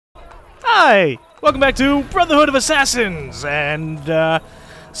Hi! Welcome back to Brotherhood of Assassins, and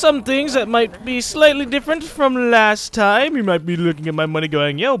some things that might be slightly different from last time. You might be looking at my money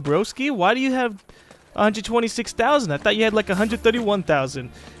going, yo, broski, why do you have 126,000? I thought you had like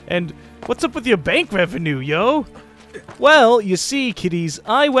 131,000. And what's up with your bank revenue, yo? Well, you see, kiddies,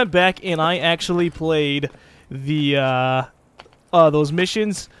 I went back and I actually played the, those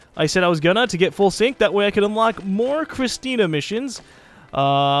missions I said I was gonna to get full sync. That way I could unlock more Christina missions.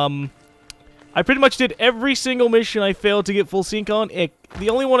 I pretty much did every single mission I failed to get full sync on. The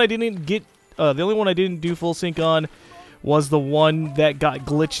only one I didn't do full sync on was the one that got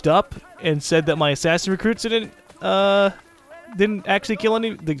glitched up and said that my assassin recruits didn't actually kill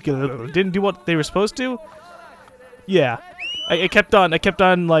any, didn't do what they were supposed to. Yeah, I kept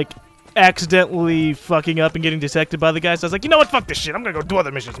on like accidentally fucking up and getting detected by the guys. So I was like, you know what, fuck this shit. I'm gonna go do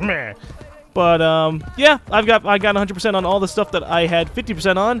other missions. Meh. But yeah, I got 100% on all the stuff that I had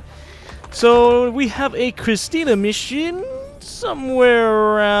 50% on. So we have a Christina mission somewhere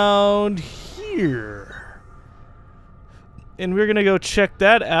around here, and we're gonna go check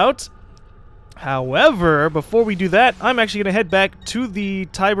that out. However, before we do that, I'm actually gonna head back to the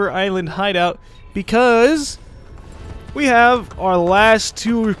Tiber Island hideout because we have our last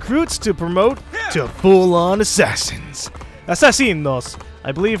two recruits to promote to full-on assassins. Assassinos.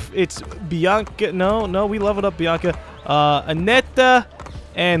 I believe it's Bianca. No, we leveled up Bianca. Annetta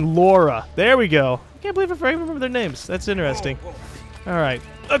and Laura. There we go. I can't believe I remember their names. That's interesting. All right,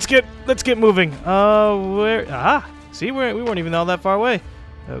 let's get moving. Where? Ah, see, we weren't even all that far away.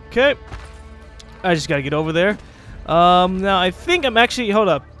 Okay, I just gotta get over there. Now I think I'm actually. Hold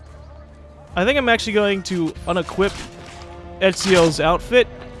up. I think I'm actually going to unequip Ezio's outfit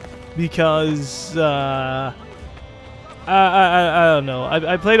because I don't know.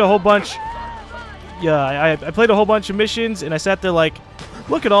 I played a whole bunch. Yeah, I played a whole bunch of missions, and I sat there like,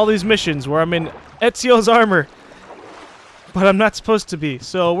 look at all these missions where I'm in Ezio's armor, but I'm not supposed to be.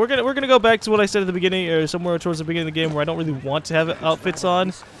 So we're gonna go back to what I said at the beginning, or somewhere towards the beginning of the game, where I don't really want to have outfits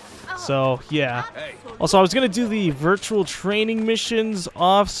on. So yeah. Also, I was gonna do the virtual training missions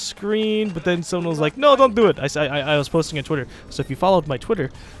off screen, but then someone was like, "No, don't do it." I was posting on Twitter, so if you followed my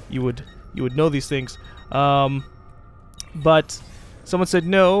Twitter, you would know these things. But someone said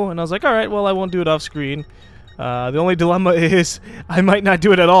no, and I was like, all right, well, I won't do it off screen. The only dilemma is I might not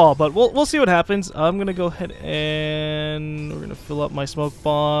do it at all, but we'll see what happens. I'm gonna go ahead and we're gonna fill up my smoke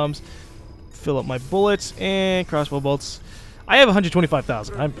bombs, fill up my bullets and crossbow bolts. I have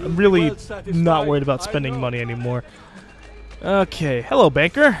 125,000. I'm really not worried about spending money anymore. Okay, hello,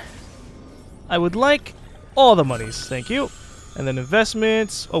 banker. I would like all the monies, thank you. And then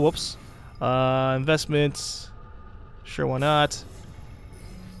investments. Oh, whoops. Investments. Sure, why not?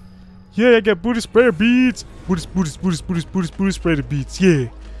 Yeah, I got Buddhist prayer beads. Buddhist prayer beads. Yeah.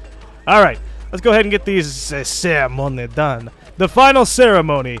 All right, let's go ahead and get these ceremony done. The final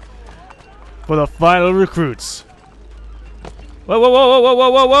ceremony for the final recruits. Whoa, whoa, whoa, whoa, whoa,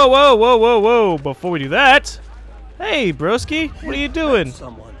 whoa, whoa, whoa, whoa, whoa, whoa! Before we do that, hey, broski, what are you doing?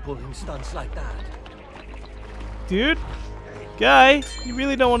 Someone pulling stunts like that, dude. Guy, you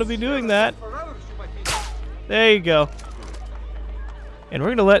really don't want to be doing that. There you go. And we're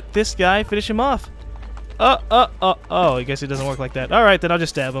gonna let this guy finish him off. Oh, I guess it doesn't work like that. Alright, then I'll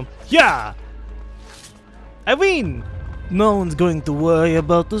just stab him. Yeah! I win! No one's going to worry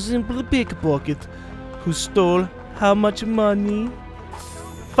about the simple pickpocket who stole how much money?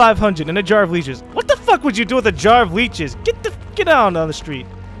 500 and a jar of leeches. What the fuck would you do with a jar of leeches? Get down on the street.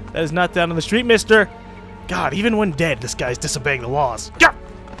 That is not down on the street, mister. God, even when dead, this guy's disobeying the laws. Yeah!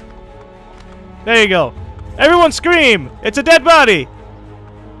 There you go. Everyone scream! It's a dead body!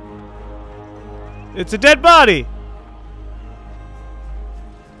 It's a dead body!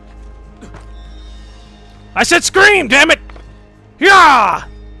 I said scream, damn it! Yeah!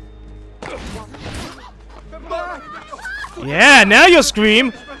 Yeah, now you'll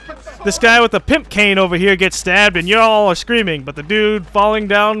scream! This guy with the pimp cane over here gets stabbed and you all are screaming, but the dude falling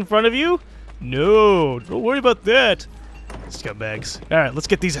down in front of you? No, don't worry about that. Scumbags. Alright, let's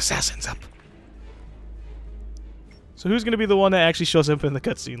get these assassins up. So who's gonna be the one that actually shows up in the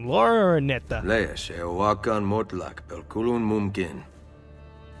cutscene, Laura or Netta?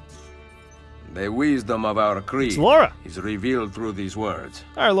 The wisdom of our creed it's Laura. Is revealed through these words.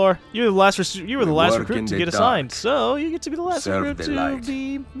 All right, Laura, you were the last recruit to get assigned, so you get to be the last recruit to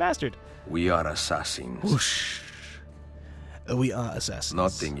be mastered. We are assassins. Whoosh. We are assassins.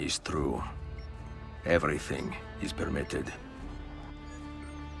 Nothing is true. Everything is permitted.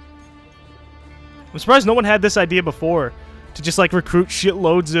 I'm surprised no one had this idea before, to just like recruit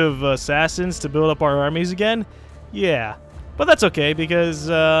shitloads of assassins to build up our armies again. Yeah. But that's okay,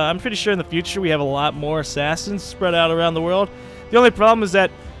 because I'm pretty sure in the future we have a lot more assassins spread out around the world. The only problem is that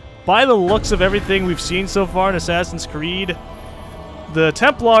by the looks of everything we've seen so far in Assassin's Creed, the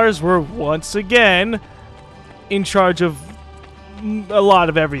Templars were once again in charge of a lot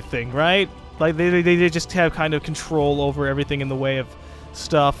of everything, right? Like, they just have kind of control over everything in the way of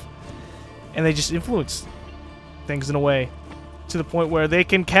stuff. And they just influence things in a way to the point where they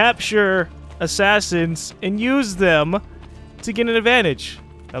can capture assassins and use them to get an advantage.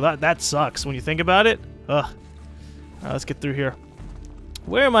 Now that sucks when you think about it. Ugh. Alright, let's get through here.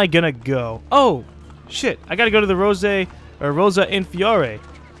 Where am I gonna go? Oh, shit. I gotta go to the Rosa in Fiore.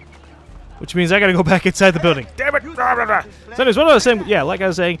 Which means I gotta go back inside the building. Damn it! So anyways, what I was saying, yeah, like I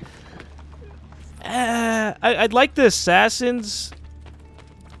was saying, I'd like the assassins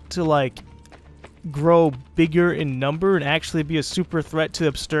to, like, grow bigger in number and actually be a super threat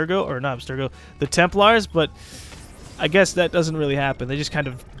to Abstergo, or not Abstergo, the Templars, but I guess that doesn't really happen. They just kind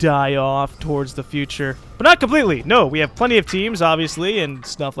of die off towards the future. But not completely. No, we have plenty of teams, obviously, and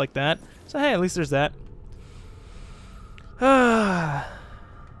stuff like that. So, hey, at least there's that.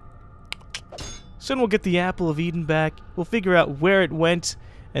 Soon we'll get the Apple of Eden back. We'll figure out where it went,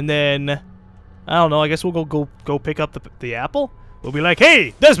 and then, I don't know, I guess we'll go pick up the apple? We'll be like,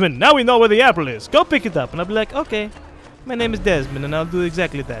 hey, Desmond, now we know where the apple is. Go pick it up. And I'll be like, okay, my name is Desmond, and I'll do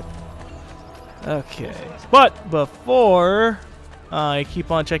exactly that. Okay. But before I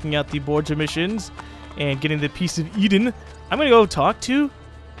keep on checking out the Borgia missions and getting the piece of Eden, I'm going to go talk to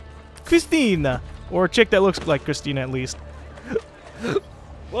Christina. Or a chick that looks like Christina, at least.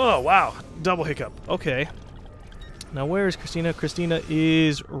 Whoa, wow. Double hiccup. Okay. Now, where is Christina? Christina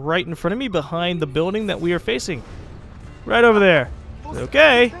is right in front of me behind the building that we are facing. Right over there.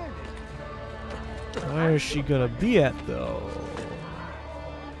 Okay. Where is she gonna be at, though?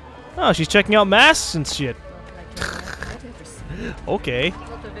 Oh, she's checking out masks and shit. Okay.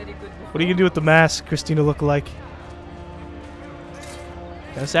 What are you gonna do with the mask, Christina look like?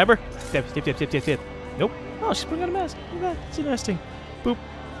 Can I stab her? Stab. Nope. Oh, she's putting on a mask. Look at that. It's interesting. Boop.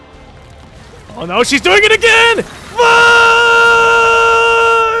 Oh no, she's doing it again! Fuck!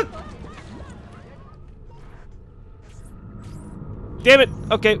 Damn it.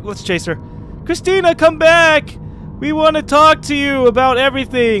 Okay, let's chase her. Christina, come back! We want to talk to you about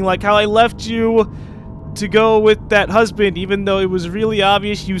everything, like how I left you to go with that husband, even though it was really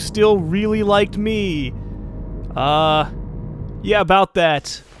obvious you still really liked me. Yeah, about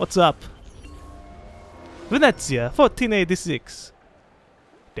that. What's up? Venezia, 1486.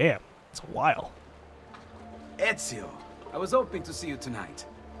 Damn, it's a while. Ezio, I was hoping to see you tonight.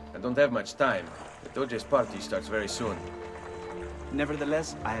 I don't have much time. The Doge's party starts very soon.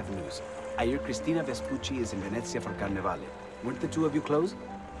 Nevertheless, I have news. I hear Cristina Vespucci is in Venezia for Carnevale. Weren't the two of you close?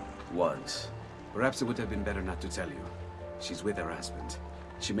 Once. Perhaps it would have been better not to tell you. She's with her husband.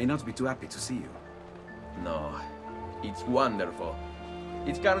 She may not be too happy to see you. No. It's wonderful.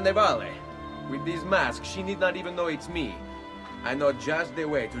 It's Carnevale. With this mask, she need not even know it's me. I know just the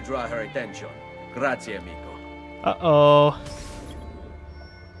way to draw her attention. Grazie, amico. Uh-oh.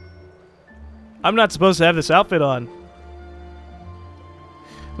 I'm not supposed to have this outfit on.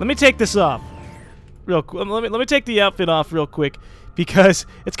 Let me take this off. Let me take the outfit off real quick, because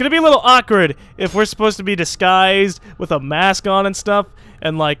it's gonna be a little awkward if we're supposed to be disguised with a mask on and stuff,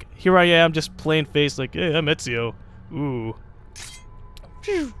 and like here I am just plain faced like, hey, I'm Ezio. Ooh.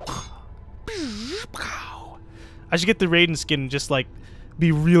 I should get the Raiden skin and just like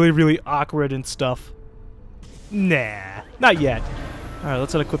be really awkward and stuff. Nah, not yet. Alright,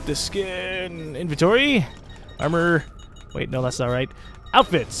 let's unequip this skin. Inventory. Armor. Wait, no, that's not right.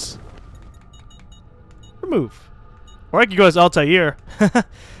 Outfits. Remove. Or I could go as Altair.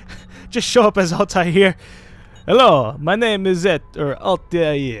 Just show up as Altair. Hello, my name is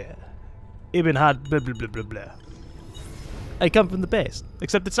Altair. Ibn Had blah blah blah blah blah. I come from the base.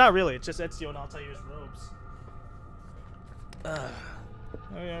 Except it's not really, it's just Ezio and Altair's robes.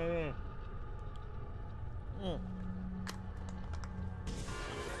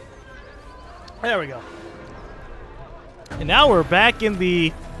 There we go. And now we're back in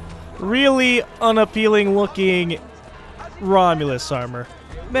the really unappealing looking Romulus armor.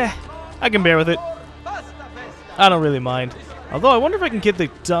 Meh, I can bear with it. I don't really mind. Although I wonder if I can get the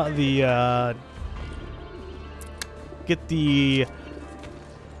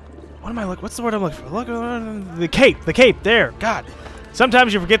what am I looking? What's the word I'm looking for? Look, the cape. The cape. There. God.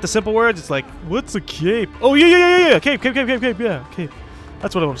 Sometimes you forget the simple words. It's like, what's a cape? Oh yeah. Cape. Yeah, cape.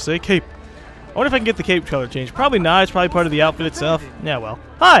 That's what I want to say. Cape. I wonder if I can get the cape color changed. Probably not. It's probably part of the outfit itself. Yeah, well.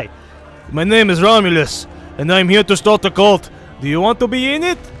 Hi. My name is Romulus, and I'm here to start a cult. Do you want to be in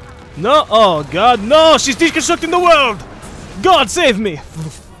it? No? Oh, God, no! She's deconstructing the world! God save me!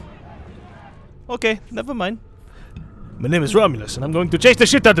 Okay, never mind. My name is Romulus, and I'm going to chase the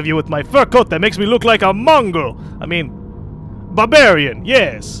shit out of you with my fur coat that makes me look like a Mongol. I mean, barbarian,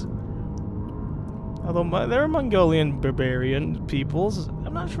 yes. Although there are Mongolian barbarian peoples.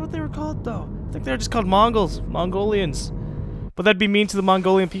 I'm not sure what they were called, though. I think they're just called Mongols. Mongolians. But that'd be mean to the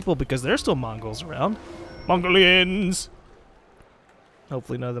Mongolian people because there's still Mongols around. Mongolians!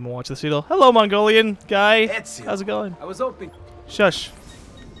 Hopefully none of them will watch this video. Hello, Mongolian guy. Ezio. How's it going? I was hoping. Shush.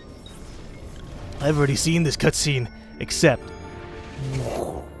 I've already seen this cutscene, except...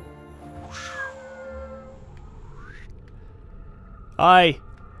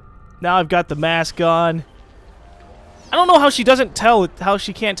 Now I've got the mask on. I don't know how she doesn't tell it, how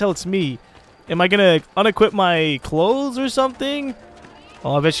she can't tell it's me. Am I gonna unequip my clothes or something?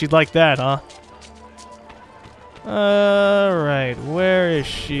 Oh, I bet she'd like that, huh? Alright, where is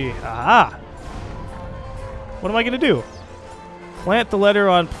she? Aha! What am I gonna do? Plant the letter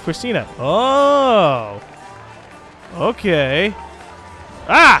on Christina. Oh! Okay.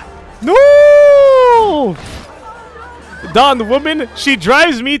 Ah! No! Dawn woman, she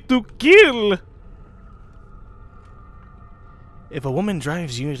drives me to kill! If a woman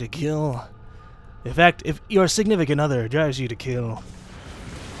drives you to kill... In fact, if your significant other drives you to kill...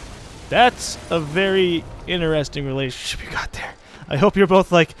 That's a very interesting relationship you got there. I hope you're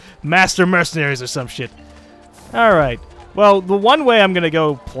both like master mercenaries or some shit. Alright. Well, the one way I'm gonna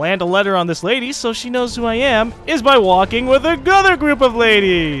go plant a letter on this lady so she knows who I am is by walking with another group of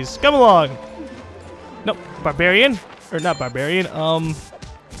ladies. Come along. Nope. Barbarian? Or not barbarian.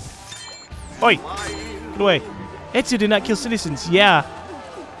 Oi! Get away. Ezio did not kill citizens. Yeah.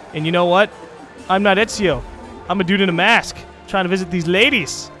 And you know what? I'm not Ezio. I'm a dude in a mask trying to visit these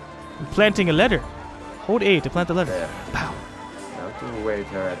ladies. I'm planting a letter. Hold A to plant the letter. There. Pow. Now to await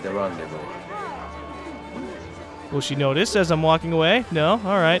her at the rendezvous. Will she notice as I'm walking away? No?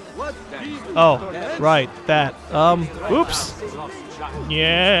 Alright. Oh, right. That. Oops.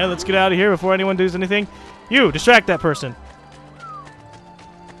 Yeah, let's get out of here before anyone does anything. You, distract that person.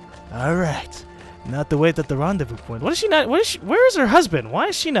 Alright. Not to wait at the rendezvous point. What is she not? Where is her husband? Why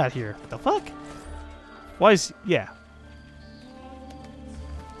is she not here? What the fuck? Why is... Yeah.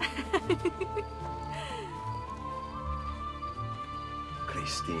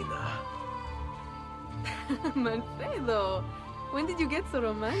 Christina. Manfredo, when did you get so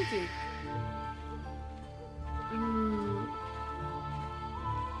romantic?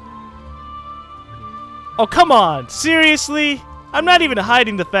 Oh, come on! Seriously? I'm not even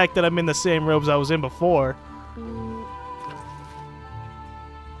hiding the fact that I'm in the same robes I was in before.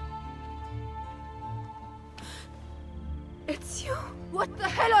 Ezio, what the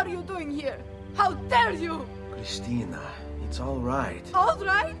hell are you doing here? How dare you? Christina, it's all right. All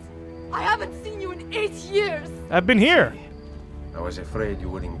right? I haven't seen you in 8 years. I've been here. I was afraid you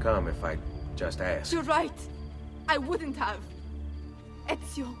wouldn't come if I just asked. You're right. I wouldn't have.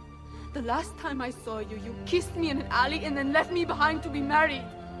 Ezio, the last time I saw you, you kissed me in an alley and then left me behind to be married.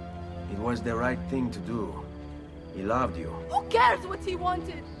 It was the right thing to do. He loved you. Who cares what he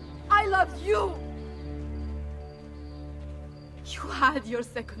wanted? I loved you. You had your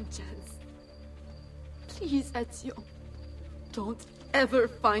second chance. Please, Ezio, don't ever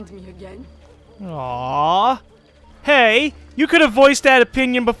find me again. Aww. Hey, you could have voiced that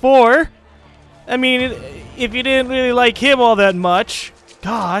opinion before. I mean, if you didn't really like him all that much.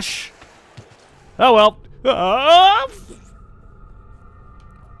 Gosh. Oh well.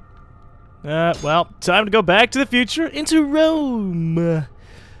 Well, time to go back to the future into Rome.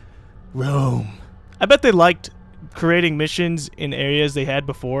 Rome. I bet they liked creating missions in areas they had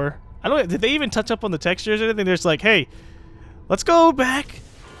before. I don't. Did they even touch up on the textures or anything? They're just like, hey, let's go back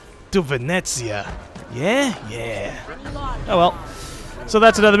to Venezia. Yeah, yeah. Oh well. So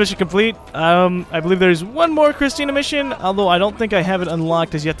that's another mission complete. I believe there's one more Christina mission, although I don't think I have it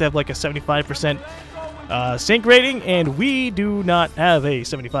unlocked as you have to have like a 75% sync rating, and we do not have a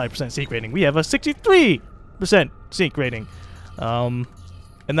 75% sync rating. We have a 63% sync rating. And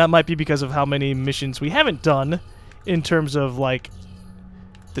that might be because of how many missions we haven't done in terms of like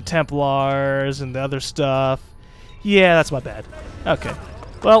the Templars and the other stuff. Yeah, that's my bad. Okay.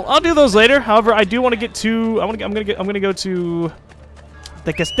 Well, I'll do those later. However, I do want to get to I'm gonna go to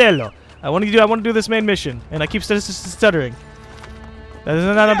the Castello. I want to do this main mission, and I keep stuttering. That is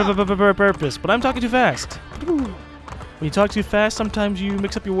not a purpose, but I'm talking too fast. When you talk too fast, sometimes you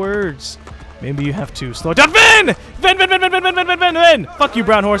mix up your words. Maybe you have to slow it down. Ven! Ven! Ven! Ven! Ven! Ven! Ven! Ven! Ven! Ven! Fuck you,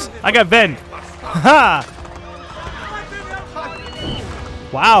 brown horse. I got Ven. Ha!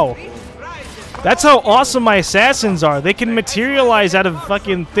 Wow. That's how awesome my assassins are. They can materialize out of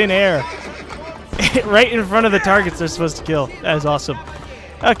fucking thin air. right in front of the targets they're supposed to kill. That is awesome.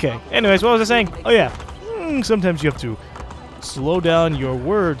 Okay, anyways, what was I saying? Oh yeah, sometimes you have to slow down your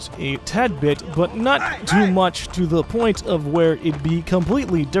words a tad bit, but not too much to the point of where it'd be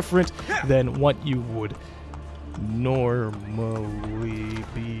completely different than what you would normally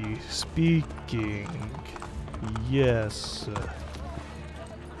be speaking. Yes.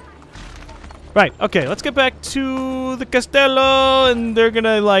 Right, okay, let's get back to the Castello, and they're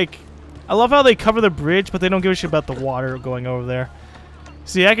gonna, like... I love how they cover the bridge, but they don't give a shit about the water going over there.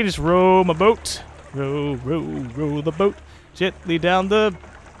 See, I can just row my boat. Row, row, row the boat gently down the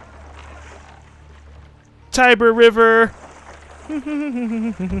Tiber River.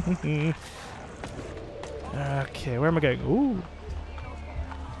 Okay, where am I going? Ooh.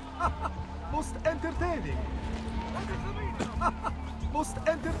 Most entertaining. Most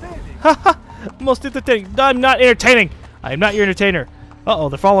entertaining. Haha! Most entertaining. I'm not entertaining. I am not your entertainer. Uh-oh,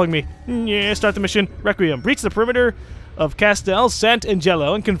 they're following me. Yeah, start the mission. Requiem. Breach the perimeter of Castel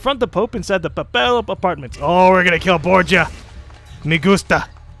Sant'Angelo and confront the Pope inside the Papel apartments. Oh, we're gonna kill Borgia. Me gusta.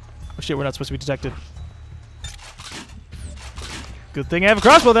 Oh shit, we're not supposed to be detected. Good thing I have a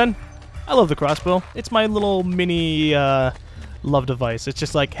crossbow then. I love the crossbow. It's my little mini love device. It's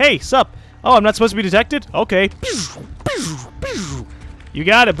just like, hey, sup? Oh, I'm not supposed to be detected? Okay. You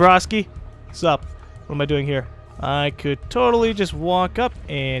got it, broski. Sup? What am I doing here? I could totally just walk up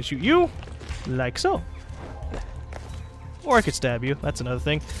and shoot you, like so. Or I could stab you. That's another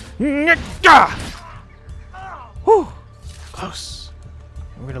thing. Whew. Close.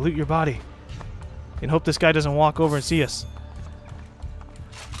 We're gonna loot your body. And hope this guy doesn't walk over and see us.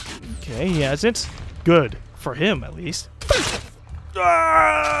 Okay, he hasn't. Good. For him, at least.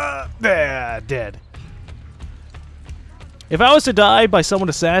 Dead. If I was to die by someone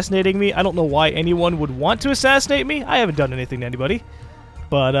assassinating me, I don't know why anyone would want to assassinate me. I haven't done anything to anybody.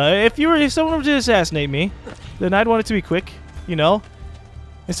 But if someone were to assassinate me, then I'd want it to be quick, you know?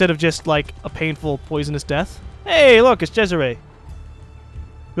 Instead of just, like, a painful, poisonous death. Hey, look, it's Cesare.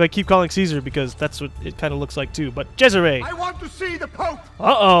 I keep calling Caesar because that's what it kind of looks like, too. But Cesare! I want to see the Pope!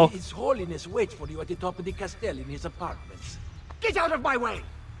 Uh-oh. His Holiness waits for you at the top of the castle in his apartments. Get out of my way!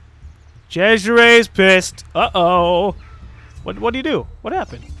 Cesare's pissed. Uh-oh. What do you do? What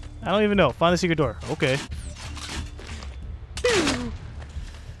happened? I don't even know. Find the secret door. Okay.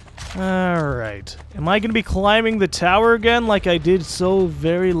 Alright. Am I going to be climbing the tower again like I did so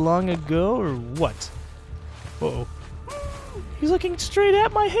very long ago, or what? Uh-oh. He's looking straight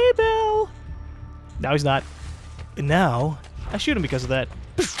at my hay bale! Now he's not. And now, I shoot him because of that.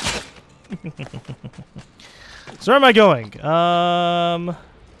 So where am I going? I'm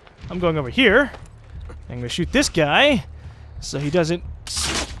going over here. I'm going to shoot this guy so he doesn't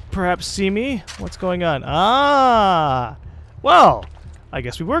perhaps see me. What's going on? Ah! Well, I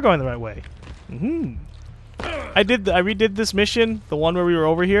guess we were going the right way. I redid this mission, the one where we were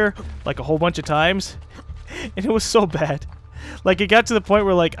over here, like a whole bunch of times, and it was so bad. Like, it got to the point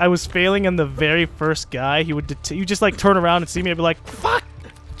where, like, I was failing on the very first guy. He would you just, like, turn around and see me and be like, fuck!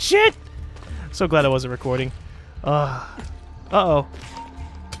 Shit! So glad I wasn't recording. Uh-oh.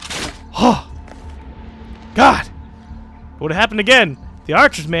 Oh! God! What would have happened again? The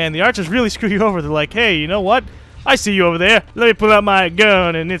archers, man. The archers really screw you over. They're like, hey, you know what? I see you over there. Let me pull out my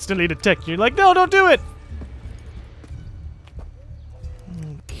gun and instantly detect you. You're like, no, don't do it!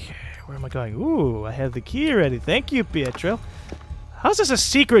 Okay, where am I going? Ooh, I have the key ready. Thank you, Pietro. How's this a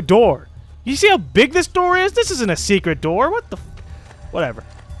secret door? You see how big this door is? This isn't a secret door. What the whatever.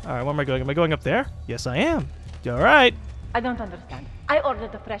 Alright, where am I going? Am I going up there? Yes, I am. Alright. I don't understand. I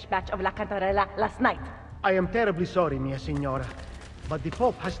ordered a fresh batch of La Cantarella last night. I am terribly sorry, mia signora, but the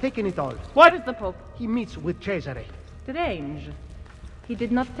Pope has taken it all. What is the Pope? He meets with Cesare. Strange. He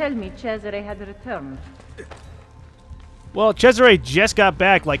did not tell me Cesare had returned. Well, Cesare just got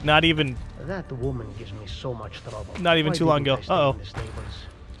back, like, not even... That woman gives me so much trouble. Not even too long ago. Uh-oh.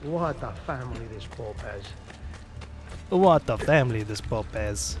 What a family this Pope has. What a family this Pope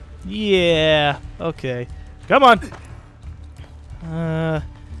has. Yeah. Okay. Come on.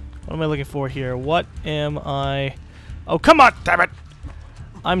 What am I looking for here? What am I... Oh, come on, damn it!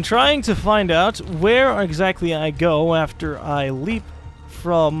 I'm trying to find out where exactly I go after I leap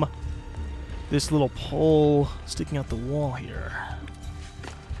from this little pole sticking out the wall here.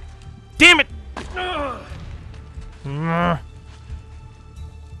 Damn it!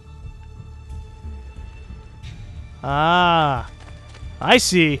 Ah, I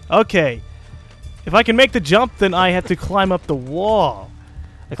see. Okay. If I can make the jump, then I have to climb up the wall.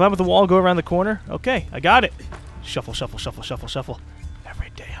 I climb up the wall, go around the corner. Okay, I got it. Shuffle, shuffle, shuffle, shuffle, shuffle.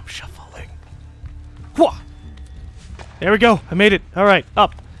 Every day I'm shuffling. Whoa! There we go. I made it. All right,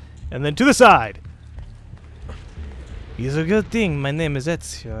 up. And then to the side. It's a good thing my name is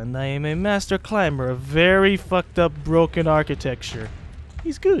Ezio, and I am a master climber of very fucked up, broken architecture.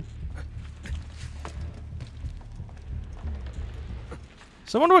 He's good.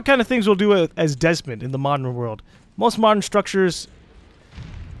 So I wonder what kind of things we'll do as Desmond in the modern world. Most modern structures...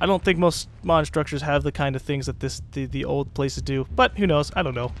 I don't think most modern structures have the kind of things that the old places do. But who knows? I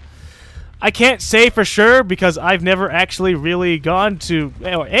don't know. I can't say for sure because I've never actually really gone to...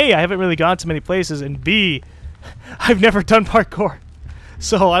 Or A, I haven't really gone to many places, and B, I've never done parkour.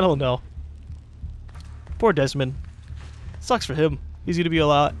 So I don't know. Poor Desmond. Sucks for him. He's going to be a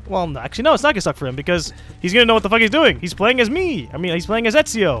lot... Well, no, actually, no, it's not going to suck for him because he's going to know what the fuck he's doing. He's playing as me. I mean, he's playing as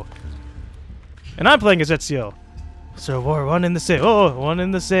Ezio. And I'm playing as Ezio. So we're one in the same. Oh, one in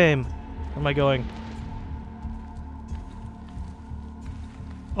the same. Where am I going?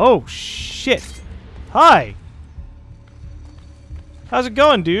 Oh, shit. Hi. How's it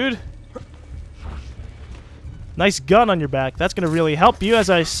going, dude? Nice gun on your back. That's going to really help you as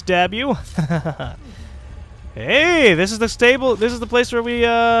I stab you. Hey, this is the stable. This is the place where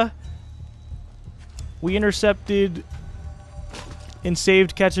we intercepted and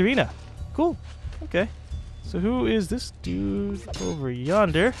saved Katerina. Cool. Okay. So who is this dude over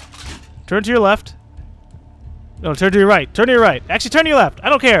yonder? Turn to your left. No, turn to your right. Turn to your right. Actually, turn to your left. I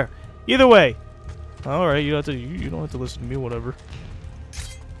don't care. Either way. All right, you don't have to listen to me. Whatever.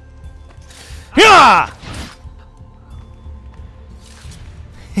 Yeah.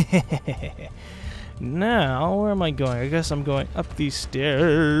 Now, where am I going? I guess I'm going up these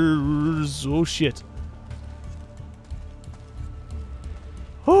stairs. Oh, shit.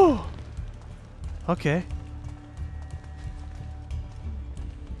 Oh. Okay.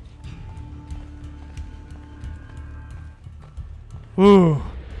 Ooh.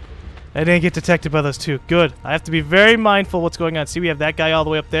 I didn't get detected by those two. Good. I have to be very mindful what's going on. See, we have that guy all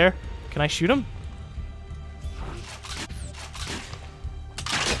the way up there. Can I shoot him?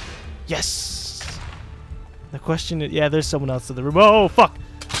 Yes. The question is... Yeah, there's someone else in the room. Oh, fuck.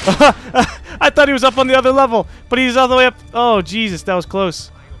 I thought he was up on the other level, but he's all the way up. Oh, Jesus, that was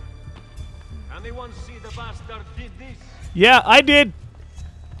close. Anyone see the bastard did this? Yeah, I did.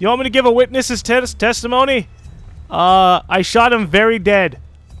 You want me to give a witness's testimony? I shot him very dead.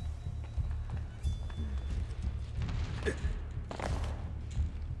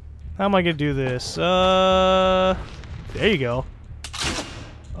 How am I gonna do this? There you go.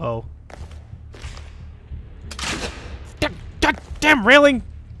 Oh. Damn railing!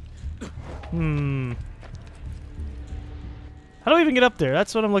 How do I even get up there?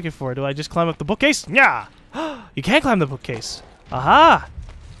 That's what I'm looking for. Do I just climb up the bookcase? Yeah! You can climb the bookcase. Aha!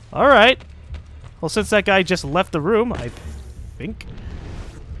 Alright. Well, since that guy just left the room, I think.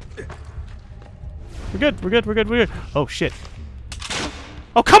 We're good, we're good, we're good, we're good. Oh, shit.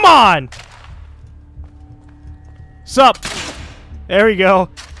 Oh, come on! Sup? There we go.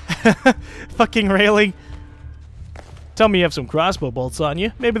 Fucking railing. Tell me you have some crossbow bolts on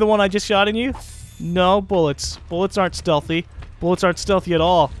you. Maybe the one I just shot in you? No, bullets. Bullets aren't stealthy. Bullets aren't stealthy at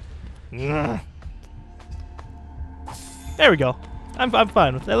all. There we go. I'm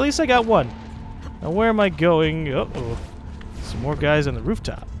fine with that. At least I got one. Now where am I going? Uh-oh. Some more guys on the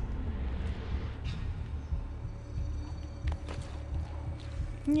rooftop.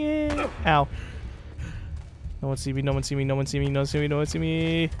 Yeah. Ow. No one see me, no one see me, no one see me, no one see me, no one see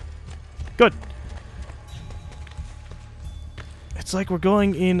me. Good. It's like we're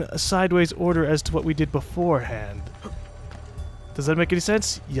going in a sideways order as to what we did beforehand. Does that make any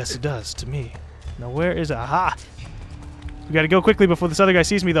sense? Yes, it does, to me. Now where is... Aha! We gotta go quickly before this other guy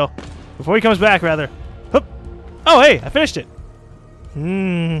sees me, though. Before he comes back, rather. Hup. Oh, hey, I finished it.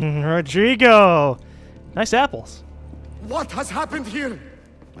 Rodrigo. Nice apples. What has happened here?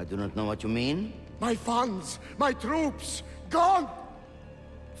 I do not know what you mean. My funds, my troops, gone!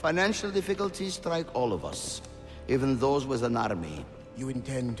 Financial difficulties strike all of us, even those with an army. You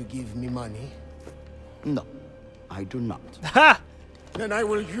intend to give me money? No, I do not. Ha! Then I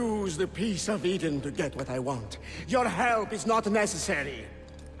will use the Piece of Eden to get what I want. Your help is not necessary.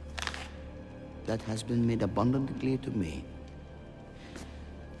 That has been made abundantly clear to me.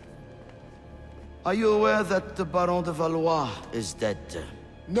 Are you aware that the Baron de Valois is dead?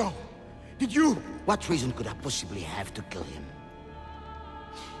 No. Did you? What reason could I possibly have to kill him?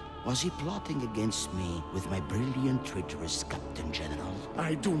 Was he plotting against me with my brilliant, traitorous Captain General?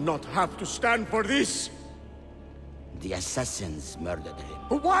 I do not have to stand for this. The assassins murdered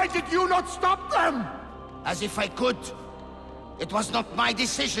him. Why did you not stop them? As if I could. It was not my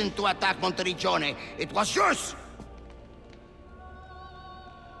decision to attack Monteriggione. It was yours.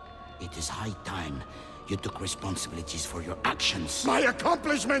 It is high time you took responsibilities for your actions. My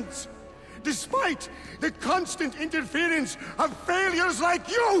accomplishments! despite the constant interference of failures like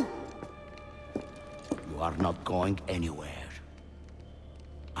you! You are not going anywhere.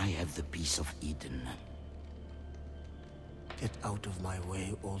 I have the piece of Eden. Get out of my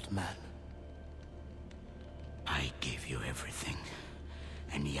way, old man. I gave you everything,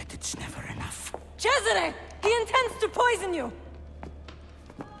 and yet it's never enough. Cesare! He intends to poison you!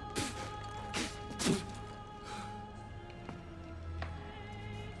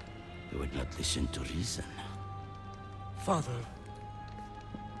 You would not listen to reason. Father,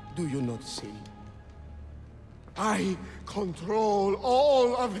 do you not see? I control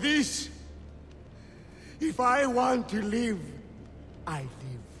all of this. If I want to live, I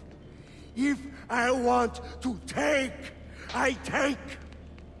live. If I want to take, I take.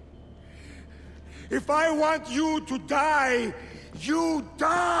 If I want you to die, you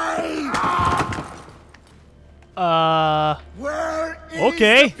die! Where is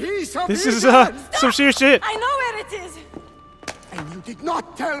okay. the piece of This is Eden? some serious shit. I know where it is! And you did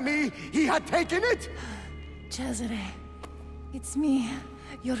not tell me he had taken it? Cesare, it's me,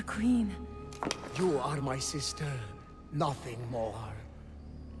 your queen. You are my sister, nothing more.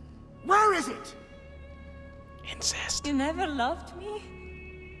 Where is it? Incest. You never loved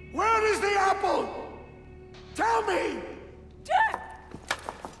me? Where is the apple? Tell me!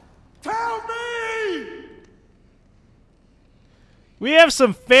 Tell me! We have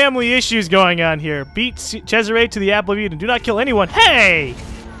some family issues going on here. Beat Cesare to the Apple of Eden. Do not kill anyone. Hey!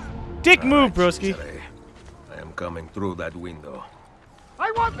 Dick move, broski. Cesare, I am coming through that window.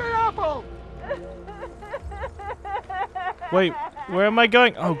 I want the apple! Wait, where am I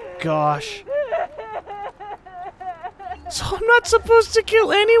going? Oh, gosh. So I'm not supposed to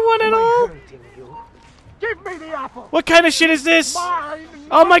kill anyone at all? Give me the apple! What kind of shit is this? Mine,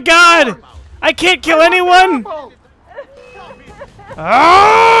 Oh my god! I can't kill anyone!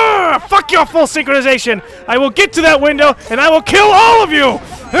 Ah! Fuck your full synchronization! I will get to that window and I will kill all of you!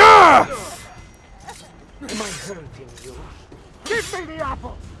 Ah! Am I hurting you? Give me the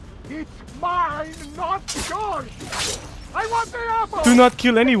apple! It's mine, not yours! I want the apple! Do not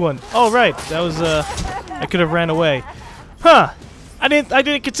kill anyone. Oh right, that was I could have ran away. Huh. I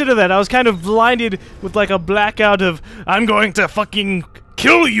didn't consider that. I was kind of blinded with like a blackout of I'm going to fucking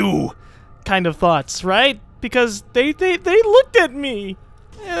kill you kind of thoughts, right? Because they looked at me.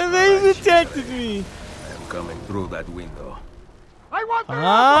 And they detected me. I am coming through that window. I want the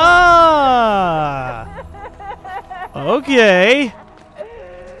apple! Okay.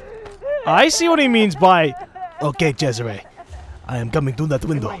 I see what he means by okay, Cesare. I am coming through that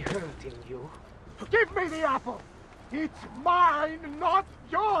window. Am I hurting you? Give me the apple! It's mine, not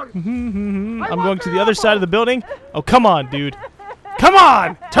yours! I'm going to the other side of the building. Oh, come on, dude. Come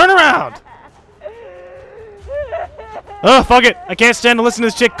on! Turn around! Oh, fuck it. I can't stand to listen to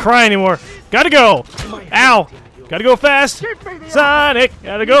this chick cry anymore. Gotta go. Ow. Gotta go fast. Sonic.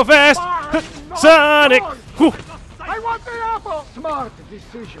 Gotta go fast. Sonic. Whew. I want the apple! Smart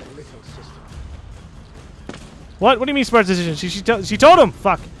decision, little sister. What? What do you mean smart decision? She told him.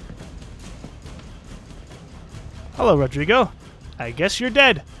 Fuck. Hello, Rodrigo. I guess you're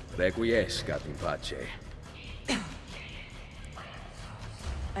dead. Requiescat in pace.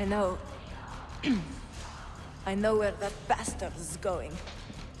 I know. I know where that bastard is going.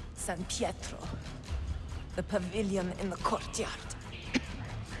 San Pietro. The pavilion in the courtyard.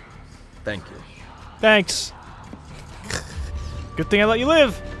 Thank you. Thanks. Good thing I let you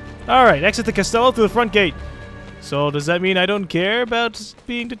live. Alright, exit the Castello through the front gate. So, does that mean I don't care about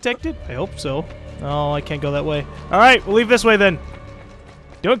being detected? I hope so. Oh, I can't go that way. Alright, we'll leave this way then.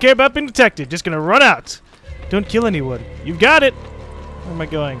 Don't care about being detected. Just gonna run out. Don't kill anyone. You've got it. Where am I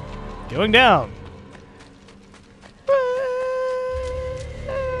going? Going down.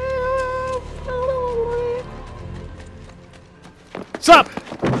 What's up?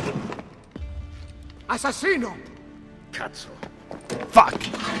 Assassino! Cazzo. Fuck.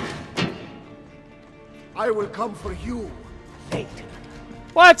 I will come for you later.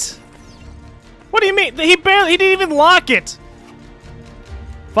 What? What do you mean? He didn't even lock it.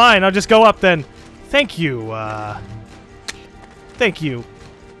 Fine, I'll just go up then. Thank you, thank you.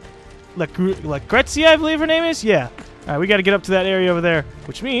 Lucrezia, I believe her name is? Yeah. Alright, we gotta get up to that area over there.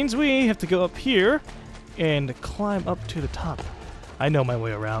 Which means we have to go up here and climb up to the top. I know my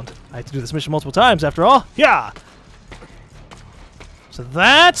way around. I have to do this mission multiple times after all. Yeah! So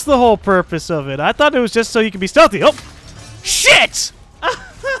that's the whole purpose of it. I thought it was just so you could be stealthy. Oh! Shit!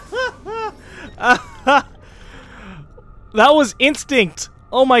 That was instinct.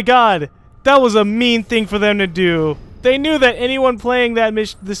 Oh my god. That was a mean thing for them to do. They knew that anyone playing that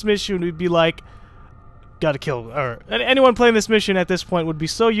this mission would be like, gotta kill. Or anyone playing this mission at this point would be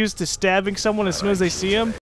so used to stabbing someone as soon as they see him.